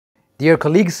Dear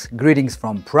colleagues, greetings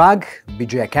from Prague,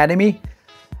 BJ Academy,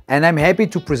 and I'm happy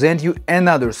to present you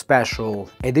another special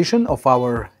edition of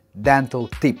our dental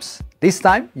tips. This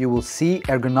time you will see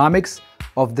ergonomics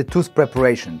of the tooth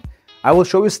preparation. I will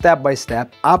show you step by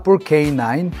step upper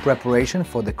canine preparation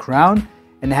for the crown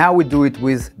and how we do it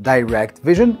with direct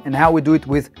vision and how we do it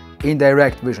with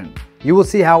indirect vision. You will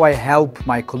see how I help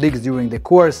my colleagues during the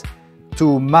course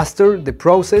to master the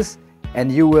process,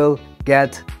 and you will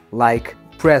get like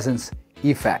presence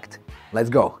effect. Let's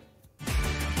go.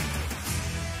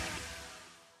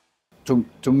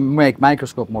 To make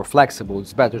microscope more flexible,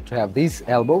 it's better to have this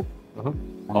elbow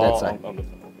on that side.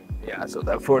 Yeah, so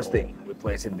the first thing, we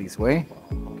place it this way,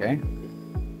 okay?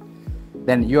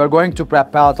 Then you are going to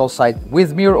prep palatal side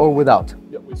with mirror or without?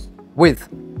 Yeah, with. With,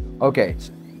 okay.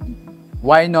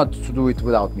 Why not to do it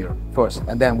without mirror first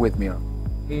and then with mirror?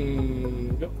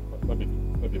 Yeah,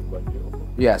 maybe like here.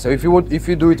 Yeah, so if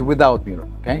you do it without mirror,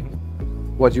 okay?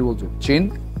 What you will do?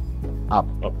 Chin, up,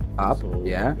 up, So,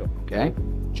 yeah, okay,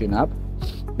 chin up.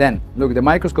 Then, look, the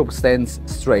microscope stands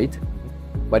straight,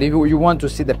 but if you want to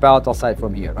see the palatal side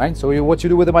from here, right? So what you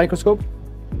do with the microscope?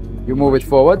 You move it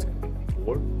forward.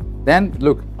 Then,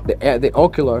 look, the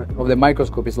ocular of the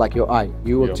microscope is like your eye.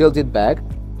 You will tilt it back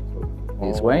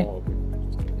this way. Okay.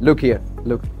 Look here,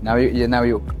 look, now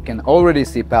you can already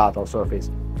see palatal surface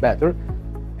better.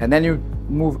 And then you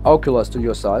move oculus to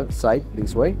your side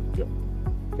this way. Yeah.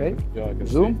 Okay, Yeah, I can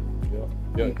zoom. see.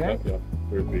 Yeah, Okay. yeah,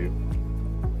 very clear.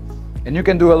 And you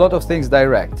can do a lot of things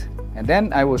direct. And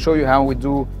then I will show you how we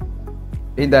do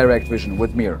indirect vision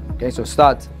with mirror. Okay, so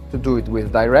start to do it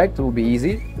with direct, it will be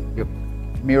easy. Your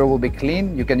mirror will be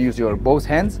clean. You can use your both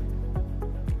hands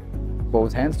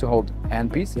to hold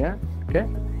handpiece, yeah, okay.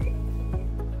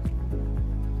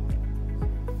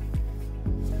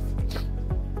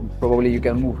 Probably you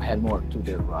can move head more to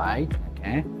the right,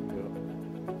 okay.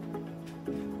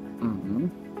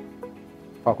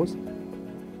 Focus.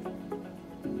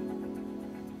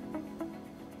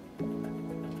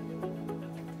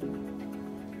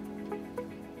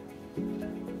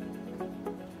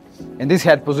 In this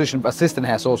head position, assistant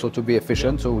has also to be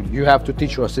efficient, so you have to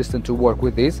teach your assistant to work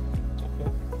with this.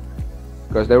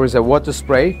 Because there is a water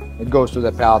spray, it goes to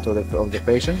the palate of the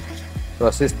patient. So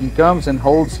assistant comes and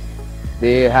holds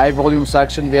the high volume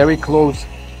suction very close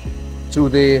to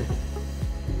the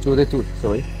tooth.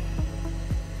 Sorry.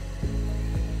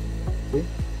 See?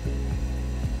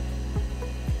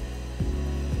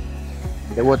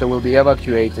 The water will be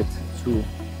evacuated through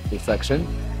the suction.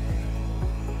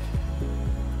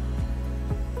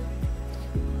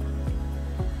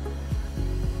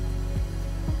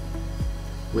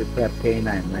 With that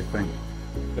canine, my friend.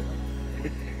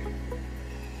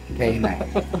 Canine.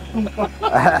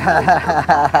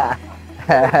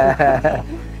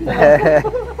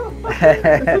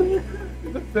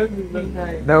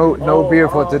 No beer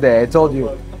for today. I told you.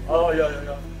 Oh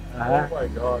yeah. Oh my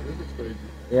God, this is crazy.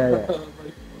 Yeah.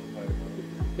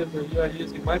 Because you are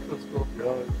using microscope.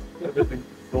 Yeah, everything.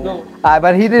 So No,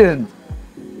 But he didn't.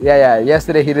 Yeah.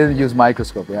 Yesterday he didn't use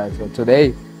microscope. Yeah. So today.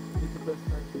 it's the first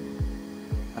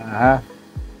time.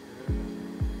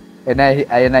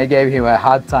 And I gave him a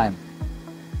hard time.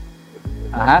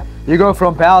 You go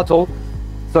from palatal.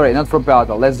 Sorry, not from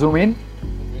palatal. Let's zoom in.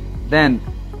 Then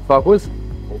focus.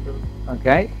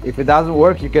 Okay. If it doesn't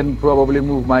work, you can probably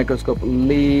move microscope a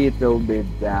little bit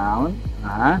down.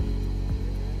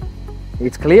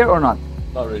 It's clear or not?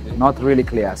 not really. Not really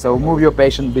clear. So move your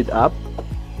patient a bit up.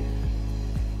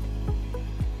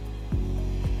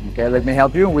 Okay, let me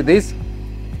help you with this.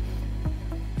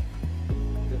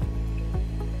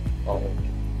 Oh.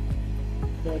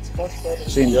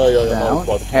 Chin Yeah. down,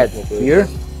 No, head here,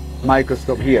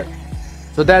 microscope here.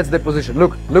 So that's the position.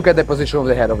 Look at the position of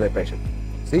the head of the patient.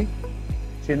 See?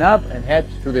 Chin up and head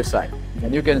to the side.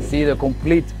 And you can see the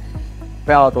complete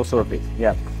palatal surface.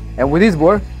 Yeah. And with this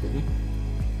board,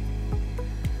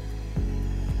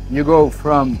 you go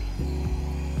from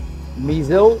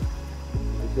mesial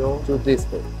to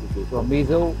distal. From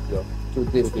mesial to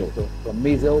distal. From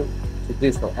mesial to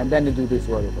distal. And then you do this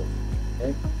vertical.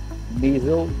 Okay?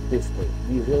 Mesial, distal.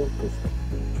 Mesial, distal.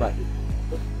 Try it.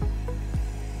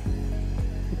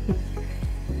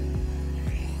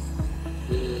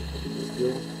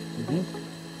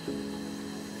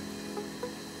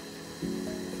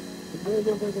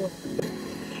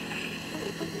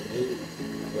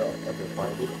 Yeah, I can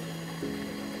find it.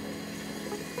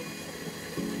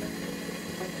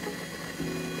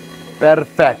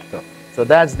 Perfecto. So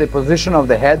that's the position of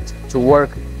the head to work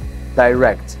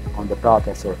direct on the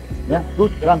palatal surface. Yeah,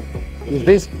 good, done. Use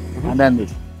this and then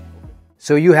this.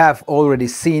 So you have already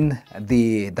seen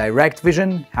the direct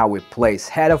vision, how we place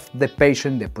head of the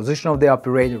patient, the position of the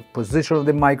operator, position of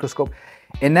the microscope.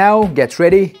 And now get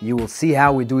ready, you will see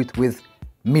how we do it with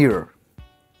mirror.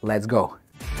 Let's go.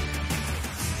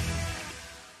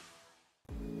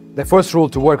 The first rule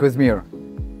to work with mirror,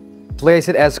 place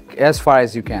it as far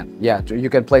as you can. Yeah,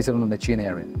 you can place it on the chin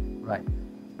area. Right,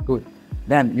 good.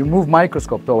 Then you move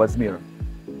microscope towards mirror.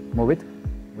 Move it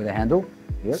with a handle.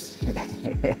 Yes.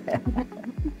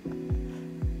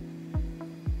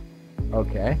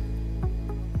 Okay.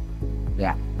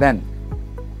 Yeah. Then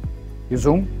you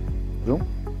zoom.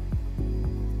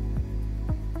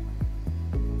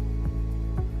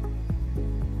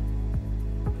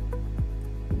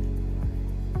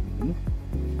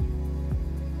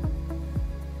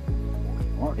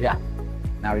 Yeah.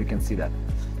 Now you can see that.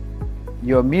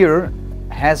 Your mirror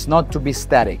has not to be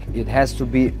static, it has to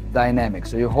be dynamic.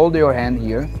 So you hold your hand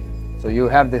here, so you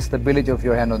have the stability of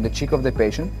your hand on the cheek of the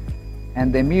patient,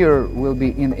 and the mirror will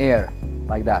be in air,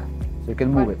 like that. So you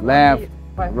can move it left,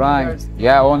 right. Fingers.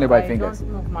 Yeah, only by fingers.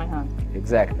 Don't move my hand.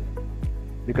 Exactly.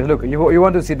 Because look, you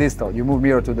want to see distal, you move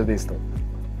mirror to the distal.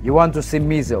 You want to see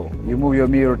mesial, you move your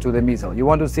mirror to the mesial. You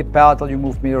want to see palatal, you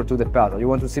move mirror to the palatal. You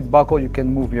want to see buccal, you can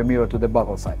move your mirror to the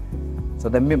buccal side. So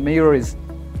the mirror is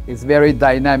very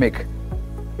dynamic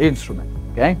instrument,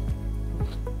 okay?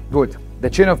 Good. The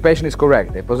chin of patient is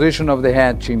correct. The position of the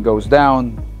head, chin goes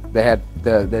down, the head,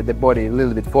 the body a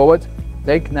little bit forward.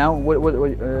 Take now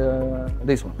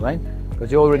this one, right?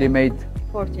 Because you already made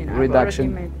 14.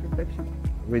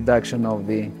 reduction of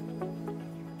the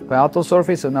palatal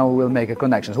surface, so now we will make a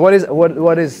connection. So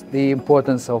what is the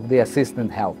importance of the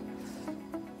assistant help?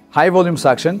 High volume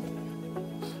suction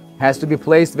has to be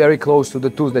placed very close to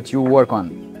the tooth that you work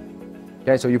on.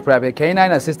 Okay, so you prep a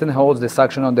canine, assistant holds the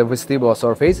suction on the vestibular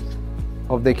surface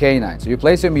of the canine. So you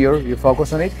place your mirror, you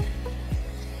focus on it.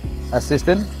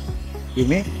 Assistant, give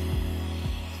me,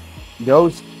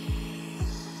 goes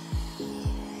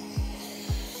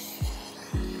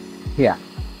here.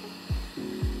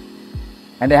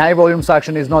 And the high volume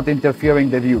suction is not interfering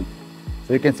the view.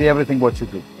 So you can see everything what you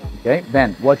do. Okay,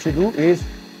 then what you do is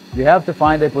you have to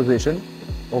find a position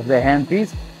of the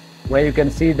handpiece where you can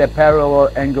see the parallel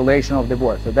angulation of the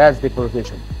board. So that's the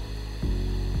position.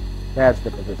 That's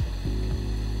the position.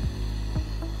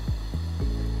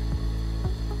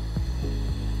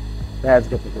 That's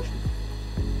the position.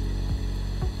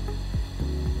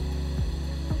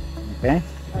 Okay?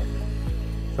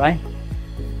 Try.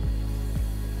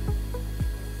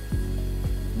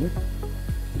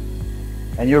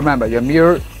 And you remember, your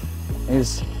mirror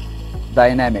is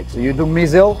dynamic. So you do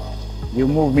mesial, you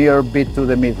move mirror bit to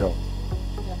the middle.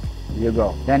 You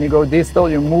go. Then you go distal,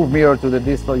 you move mirror to the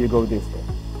distal, you go distal.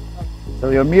 So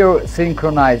your mirror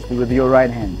synchronized with your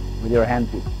right hand, with your hand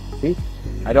piece. See?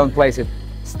 I don't place it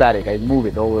static, I move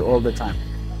it all the time.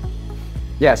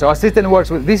 Yeah, so assistant works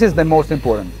with, this is the most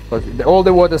important, because all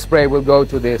the water spray will go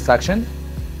to the suction.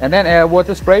 And then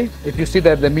water spray, if you see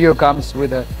that the mirror comes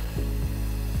with a,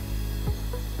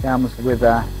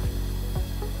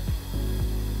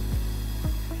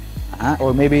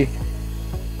 or maybe,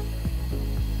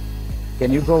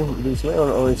 can you go this way,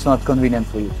 or it's not convenient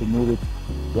for you to move it?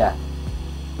 Yeah.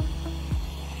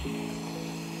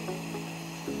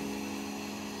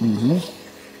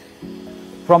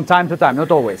 From time to time,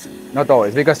 not always,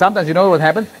 because sometimes you know what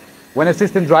happens? When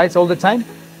assistant dries all the time,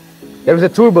 there is a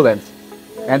turbulence,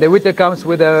 and the water comes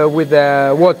with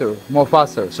the water more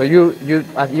faster. So you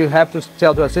have to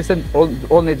tell the assistant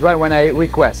only dry when I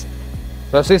request.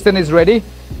 So assistant is ready.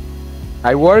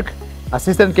 I work,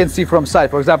 assistant can see from side.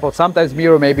 For example, sometimes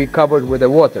mirror may be covered with the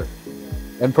water.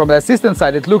 And from the assistant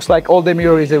side, it looks like all the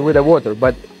mirror is with the water.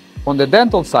 But on the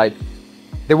dental side,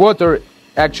 the water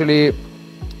actually,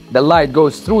 the light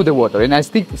goes through the water. And I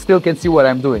still can see what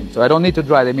I'm doing. So I don't need to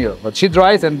dry the mirror. But she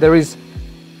dries and there is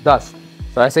dust.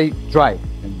 So I say dry,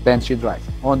 and then she dries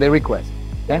on the request.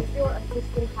 Okay? Does your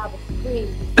assistant have a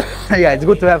screen? Yeah, it's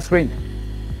good to have screen.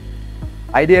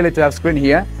 Ideally to have screen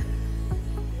here.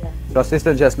 So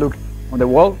assistant just look on the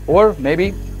wall, or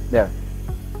maybe there.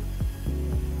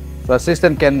 So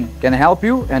assistant can help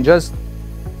you and just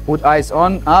put eyes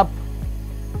on, up,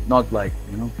 not like,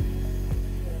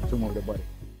 to move the body.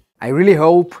 I really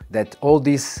hope that all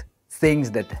these things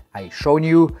that I shown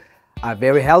you are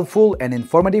very helpful and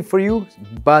informative for you.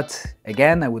 But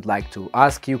again, I would like to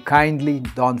ask you kindly,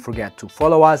 don't forget to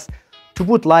follow us, to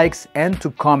put likes and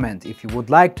to comment. If you would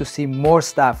like to see more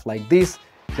stuff like this,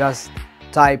 just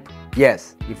type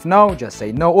yes. If no, just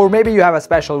say no. Or maybe you have a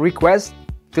special request,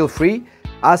 feel free.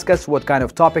 Ask us what kind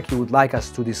of topic you would like us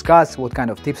to discuss, what kind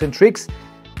of tips and tricks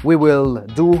we will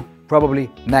do probably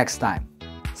next time.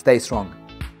 Stay strong.